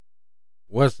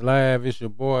What's live? It's your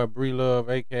boy Bree Love,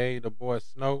 aka the boy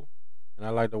Snow, and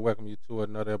I'd like to welcome you to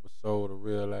another episode of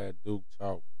Real Life Duke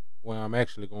Talk, where I'm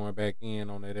actually going back in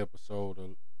on that episode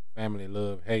of Family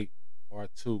Love Hate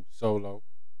Part 2 solo.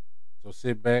 So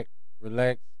sit back,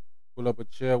 relax, pull up a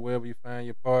chair wherever you find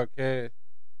your podcast.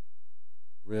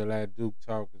 Real Life Duke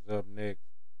Talk is up next.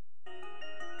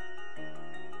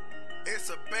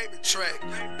 It's a baby track,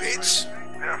 bitch.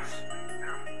 Yeah.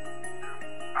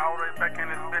 All the way back in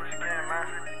this bitch again, man.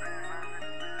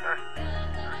 That's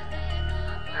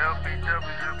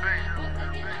LBWB.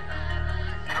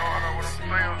 You know what I'm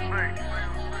saying?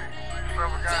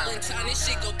 Valentine, this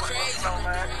shit go crazy.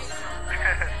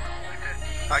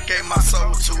 I gave my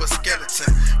soul to a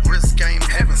skeleton. Wrist game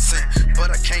heaven sent,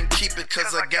 but I can't keep it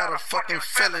cause I got a fucking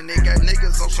felon. They got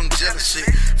niggas on some jealous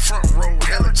shit. Front row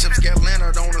hella chips, got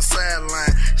Leonard on the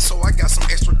sideline. So I got some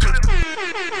extra clips. Damn,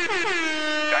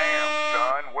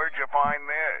 son, where'd you find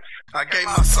this? I gave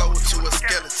my soul to a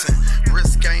skeleton.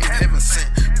 Wrist game heaven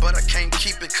sent, but I can't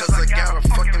keep it cause I got a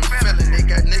fucking felon. They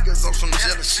got niggas on some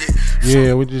jealous shit.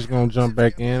 Yeah, we're just gonna jump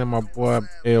back in, and my boy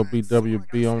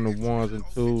LBWB on the ones and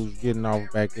twos, getting off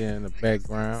back in the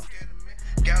background.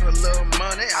 Got a little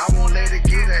money, I won't let it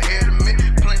get ahead of me.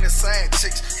 Plenty side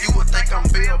chicks, you would think I'm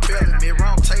Bill Bellamy.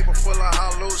 Round table full of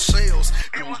hollow shells.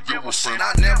 It was different.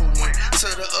 I never went to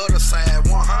the other side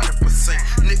 100%.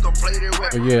 Nigga played it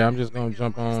with. But yeah, I'm just gonna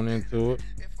jump on into it.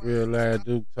 Real Live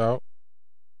Duke Talk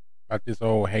about this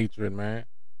old hatred, man.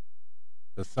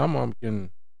 Cause some of them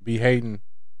can be hating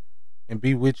and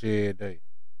be with you every day,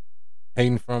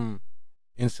 hating from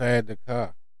inside the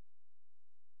car,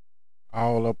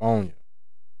 all up on you,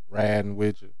 riding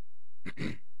with you.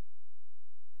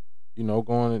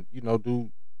 Going to,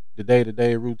 do the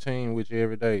day-to-day routine with you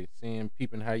every day, seeing,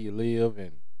 peeping how you live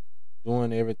and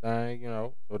doing everything,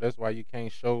 So that's why you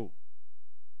can't show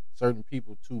certain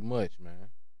people too much, man.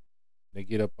 They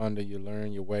get up under you,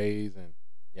 learn your ways and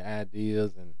your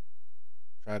ideas and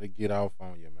try to get off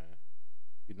on you, man.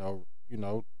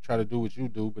 Try to do what you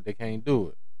do, but they can't do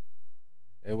it.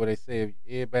 That's what they say.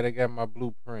 Everybody got my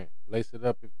blueprint. Lace it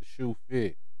up if the shoe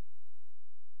fit.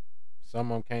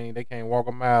 Some of them can't walk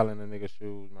a mile in a nigga's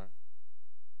shoes, man.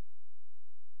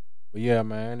 But yeah,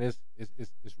 man, it's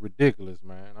ridiculous,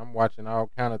 man. I'm watching all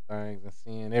kind of things and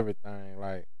seeing everything.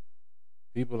 Like,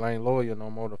 people ain't loyal no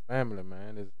more to family,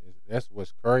 man. That's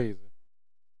what's crazy.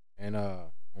 And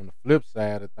on the flip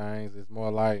side of things, it's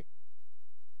more like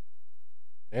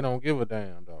they don't give a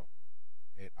damn, though,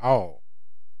 at all.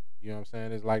 You know what I'm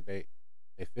saying? It's like they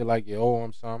feel like you owe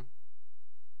them something.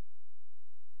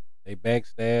 They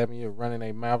backstabbing you, running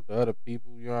their mouth to other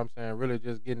people. You know what I'm saying? Really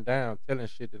just getting down, telling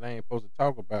shit that they ain't supposed to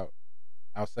talk about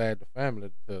outside the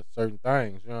family to certain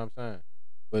things. You know what I'm saying?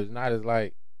 But it's not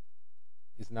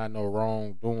it's not no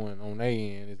wrongdoing on their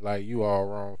end. It's like you all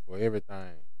wrong for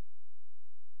everything.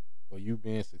 For you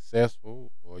being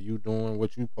successful or you doing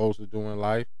what you supposed to do in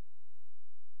life.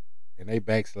 And they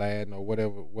backsliding or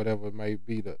whatever may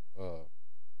be the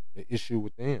issue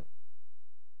with them.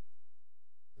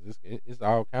 It's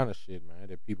all kind of shit, man,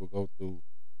 that people go through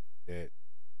that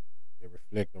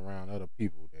reflect around other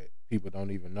people that people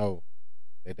don't even know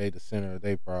that they the center of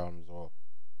their problems, or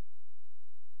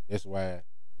that's why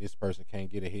this person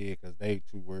can't get ahead because they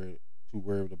too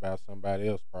worried about somebody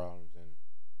else's problems and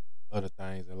other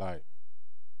things in life.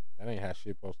 That ain't how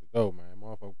shit supposed to go, man.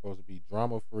 Motherfuckers supposed to be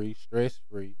drama free, stress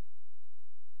free,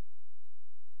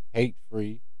 hate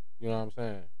free. You know what I'm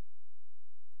saying?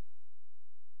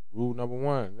 Rule number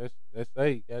one, let's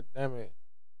say, God damn it,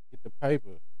 get the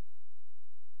paper.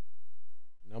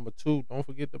 Number two, don't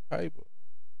forget the paper.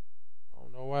 I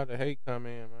don't know why the hate come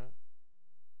in, man.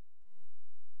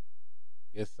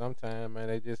 Guess sometimes, man,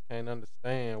 they just can't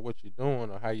understand what you're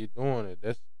doing or how you're doing it.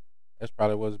 That's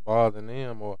probably what's bothering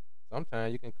them. Or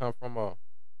sometimes you can come from a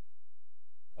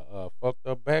fucked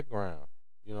up background,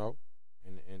 and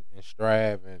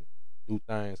strive and do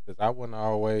things. Because I wasn't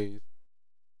always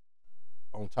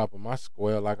on top of my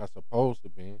square like I supposed to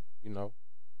be,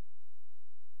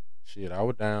 Shit, I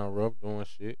was down rough doing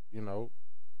shit,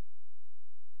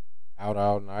 out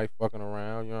all night, fucking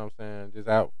around, you know what I'm saying? Just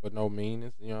out for no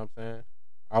meanings, you know what I'm saying?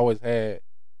 I always had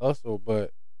hustle,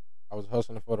 but I was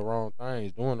hustling for the wrong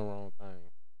things, doing the wrong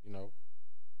things,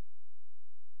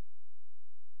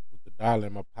 With the dollar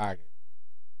in my pocket,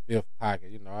 fifth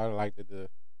pocket, I liked to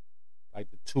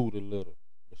toot a little,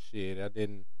 but shit,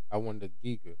 I wasn't a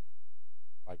geeker.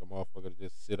 Like a motherfucker to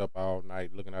just sit up all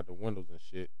night looking out the windows and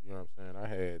shit. You know what I'm saying? I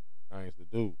had things to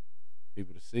do,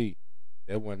 people to see.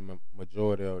 That wasn't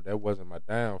that wasn't my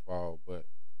downfall, but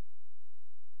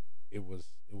it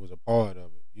was a part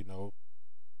of it,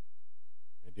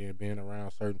 and then being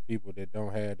around certain people that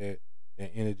don't have that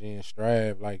energy and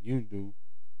strive like you do,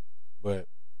 but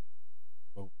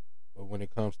but but when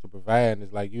it comes to providing,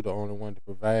 it's like you the only one to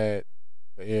provide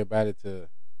for everybody to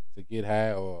get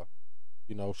high or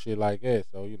shit like that.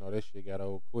 So that shit got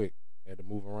old quick. Had to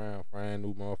move around, find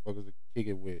new motherfuckers to kick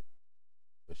it with.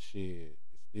 But shit,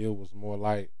 it still was more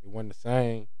like it wasn't the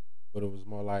same, but it was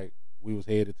more like we was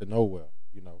headed to nowhere.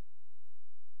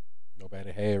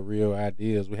 Nobody had real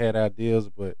ideas. We had ideas,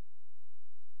 but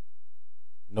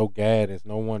no guidance,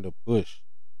 no one to push.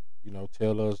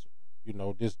 Tell us,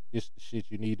 this the shit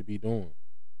you need to be doing.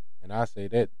 And I say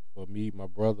that for me, my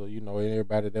brother, and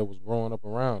everybody that was growing up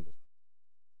around us.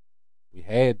 We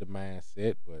had the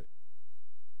mindset, but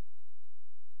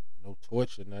no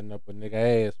torture, nothing up a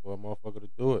nigga ass for a motherfucker to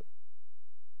do it.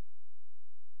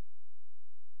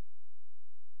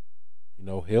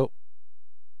 Help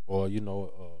or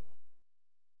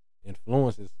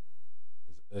influences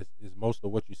is most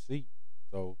of what you see.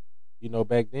 So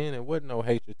back then it wasn't no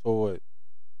hatred toward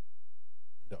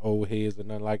the old heads or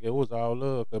nothing like it. It was all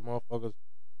love because motherfuckers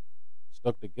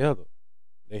stuck together.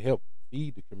 They helped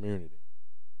feed the community,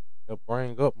 help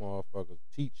bring up motherfuckers,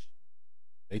 teach.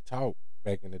 They taught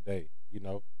back in the day.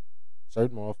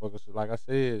 Certain motherfuckers, like I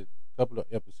said a couple of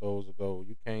episodes ago,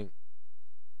 you can't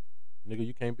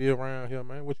be around here,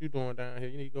 man. What you doing down here?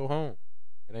 You need to go home.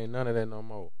 It ain't none of that no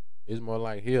more. It's more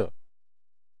like here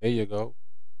you go.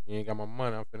 You ain't got my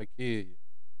money, I'm finna kill you.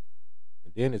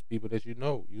 And then it's people that you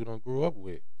don't grew up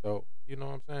with. So, you know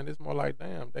what I'm saying? It's more like,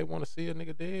 damn, they want to see a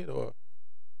nigga dead, or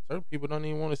certain people don't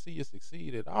even want to see you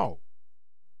succeed at all.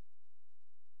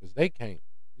 Because they can't,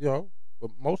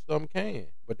 but most of them can.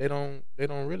 But they don't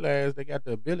realize they got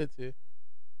the ability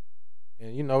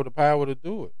and, the power to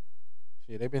do it.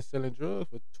 Shit, they been selling drugs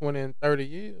for 20 and 30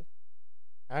 years.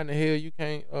 How in the hell you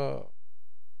can't,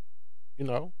 you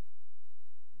know,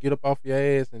 get up off your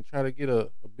ass and try to get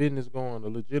a business going, a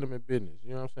legitimate business?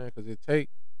 You know what I'm saying? Because it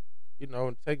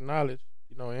take knowledge.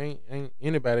 Ain't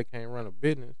anybody can't run a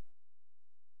business.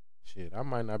 Shit, I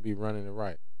might not be running it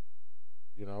right.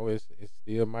 It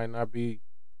still might not be,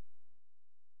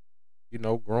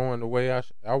 growing the way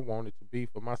I want it to be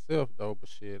for myself though. But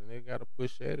shit, and they gotta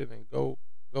push at it and go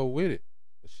with it.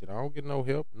 But shit, I don't get no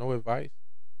help, no advice.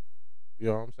 You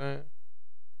know what I'm saying?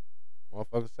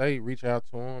 Motherfuckers say reach out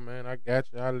to them, man. I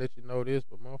got you. I'll let you know this,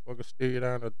 but motherfuckers steer you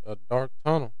down a dark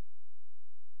tunnel,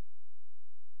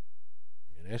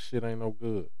 and that shit ain't no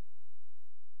good.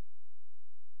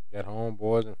 Got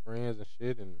homeboys and friends and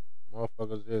shit, and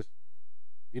motherfuckers just,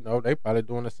 they probably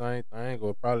doing the same thing,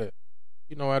 or probably,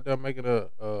 out there making a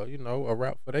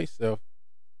route for themselves,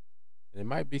 and it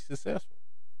might be successful.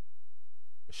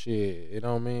 But shit, it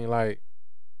don't mean like,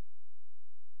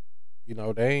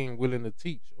 they ain't willing to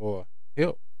teach or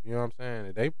help. You know what I'm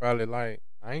saying? They probably like,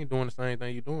 I ain't doing the same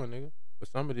thing you doing, nigga. But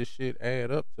some of this shit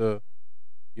add up to,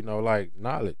 like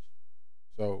knowledge.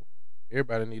 So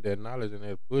everybody need that knowledge and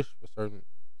that push for certain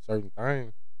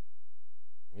things.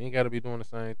 We ain't got to be doing the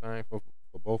same thing for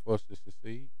both of us to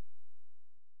succeed.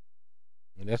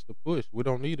 And that's the push. We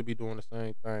don't need to be doing the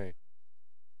same thing.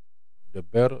 The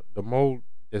better, the more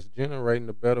that's generating,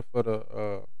 the better for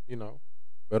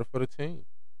better for the team.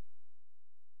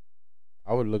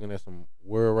 I was looking at some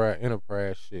worldwide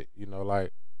enterprise shit,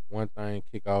 like one thing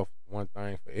kick off one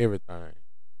thing for everything.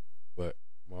 But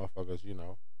motherfuckers,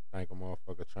 think a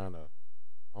motherfucker trying to,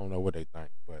 I don't know what they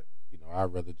think, but,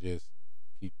 I'd rather just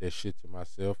keep that shit to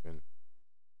myself and,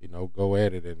 go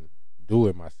at it and do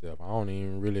it myself. I don't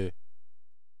even really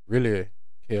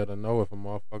care to know if a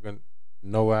motherfucker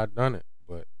know I done it.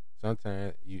 But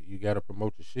sometimes you gotta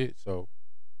promote your shit, so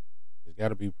it's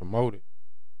gotta be promoted.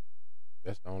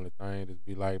 That's the only thing. Just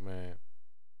be like, man,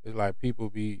 it's like people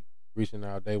be reaching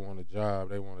out, they want a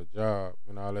job,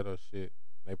 and all that other shit.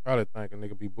 They probably think a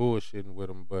nigga be bullshitting with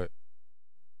them, but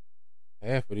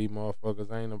half of these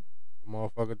motherfuckers ain't a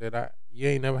motherfucker you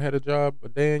ain't never had a job a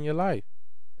day in your life.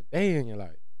 A day in your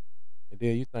life. And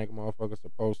then you think a motherfucker's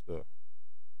supposed to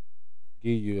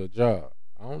give you a job.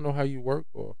 I don't know how you work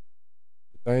or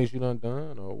the things you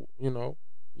done or, you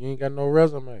ain't got no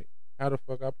resume. How the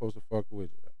fuck I supposed to fuck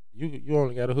with you? You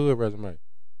only got a hood resume.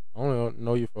 I only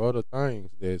know you for other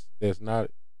things that's not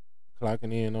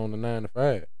clocking in on the 9 to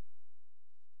 5.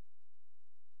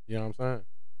 You know what I'm saying?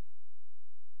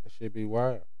 That shit be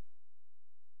wild.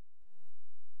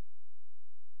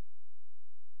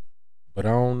 But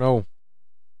I don't know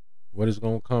what it's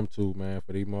gonna come to, man,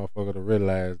 for these motherfuckers to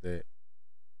realize that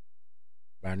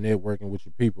by networking with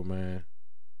your people, man,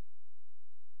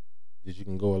 that you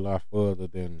can go a lot further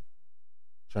than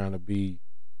trying to be,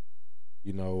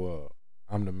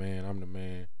 I'm the man, I'm the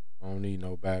man. I don't need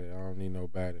nobody. I don't need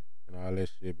nobody and all that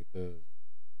shit because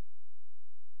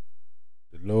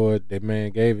the Lord, that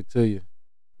man gave it to you.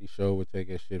 He sure would take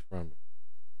that shit from you.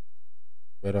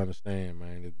 Better understand,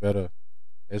 man. It's better.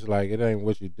 It's like it ain't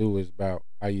what you do. It's about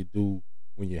how you do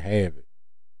when you have it.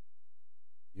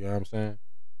 You know what I'm saying?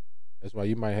 That's why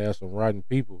you might have some rotten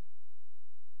people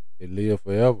that live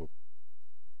forever,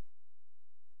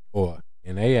 or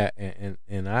in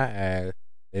our eyes,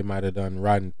 they might have done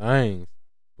rotten things,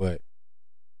 but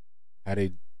how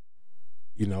they,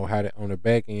 how they on the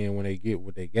back end when they get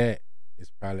what they got,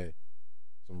 it's probably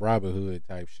some Robin Hood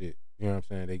type shit. You know what I'm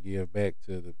saying? They give back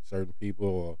to the certain people,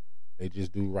 or they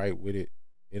just do right with it.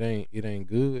 It ain't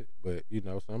good, but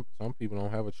some people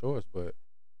don't have a choice. But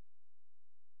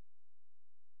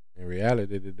in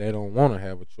reality, they don't want to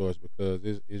have a choice because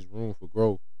it's room for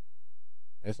growth.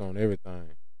 That's on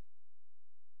everything.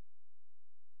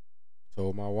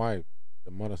 Told my wife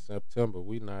the month of September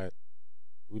we not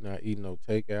eating no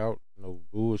takeout, no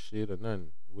bullshit or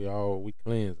nothing. We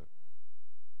cleansing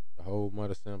the whole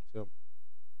month of September.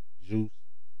 Juice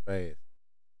fast.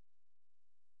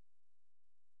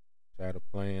 Try to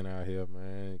plan out here,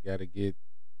 man. Gotta get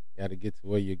to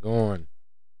where you're going.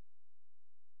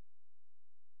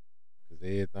 Cause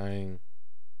everything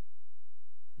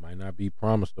might not be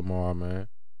promised tomorrow, man.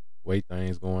 Way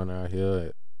things going out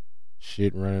here,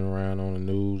 shit running around on the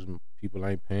news, and people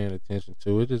ain't paying attention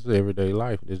to it. It's everyday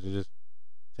life. This is just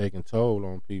taking toll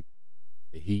on people.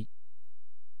 The heat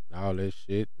and all that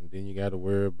shit, and then you got to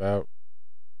worry about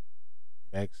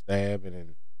backstabbing,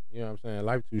 and you know what I'm saying.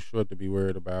 Life too short to be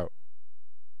worried about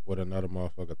what another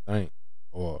motherfucker think,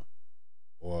 or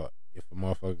if a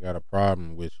motherfucker got a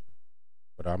problem with you.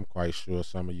 But I'm quite sure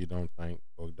some of you don't think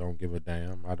or don't give a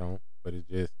damn. I don't, but it's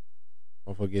just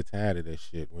motherfucker get tired of that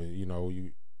shit when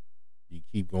you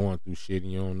keep going through shit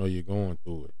and you don't know you're going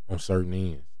through it on certain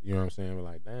ends. You know what I'm saying? We're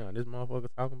like, damn, this motherfucker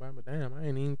talking about me. Damn, I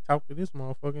ain't even talk to this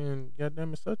motherfucker and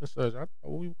goddamn it such and such. I thought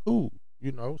we were cool.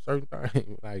 Certain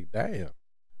things. Like, damn,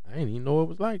 I ain't even know it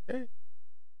was like that.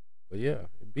 But yeah,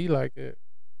 it be like that.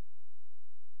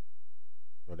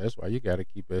 So that's why you got to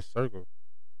keep that circle.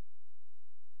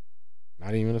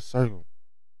 Not even a circle.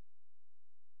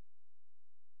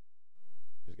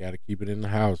 Just got to keep it in the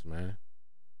house, man.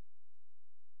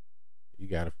 You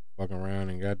got to fuck around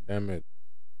and goddamn it,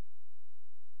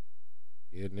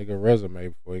 get a nigga a resume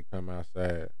before he come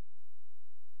outside.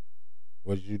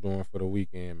 What you doing for the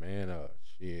weekend, man?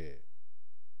 Shit.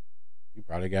 You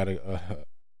probably got to,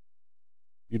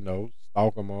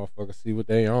 stalk a motherfucker, see what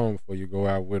they on before you go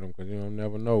out with them, because you don't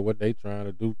never know what they trying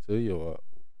to do to you or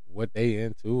what they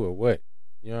into or what.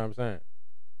 You know what I'm saying?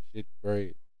 Shit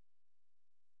crazy.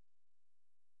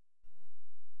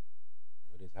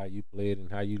 But it's how you play it and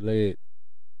how you lay it.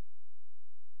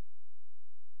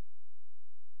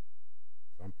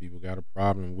 Some people got a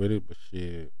problem with it, but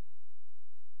shit.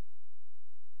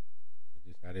 It's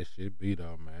just how that shit be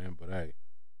though, man. But hey,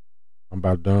 I'm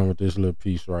about done with this little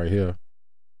piece right here.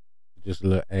 Just a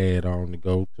little add on to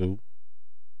go to.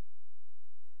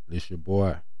 This your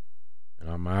boy. And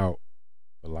I'm out.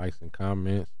 For likes and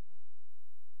comments,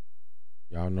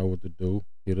 y'all know what to do.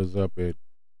 Hit us up at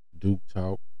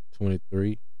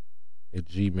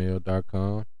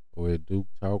duketalk23@gmail.com or at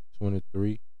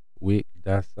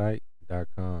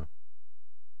duketalk23wic.site.com.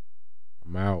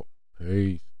 I'm out.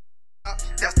 Peace.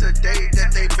 That's the day that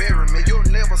they bury me. You'll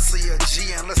never see a G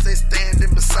unless they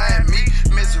standing beside me.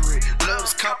 Misery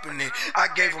loves company. I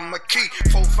gave him a key.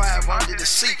 4-5 under the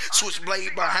seat.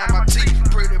 Switchblade behind my teeth.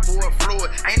 Pretty boy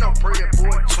Floyd. Ain't no pretty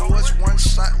boy toys. One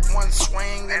shot, one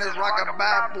swing, and it's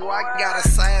rock-a-bye, boy. I got a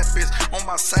side bitch on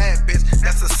my side bitch.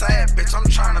 That's a side bitch. I'm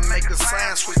trying to make a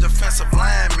sign switch defensive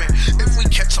lineman. If we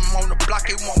catch them on the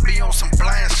block, it won't be on some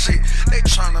blind shit. They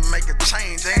trying to make a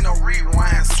change. Ain't no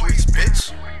rewind switch, bitch.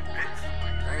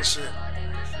 Ain't shit.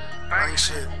 Ain't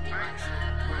shit.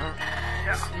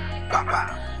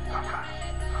 Bye-bye.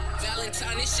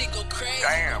 Valentine, this shit go crazy.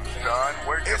 Damn, son,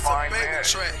 where'd you It's a find baby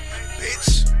this? track,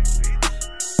 bitch. Son,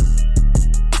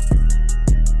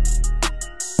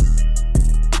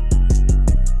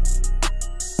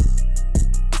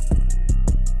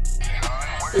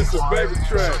 where'd It's you a find baby this?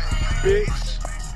 track, bitch.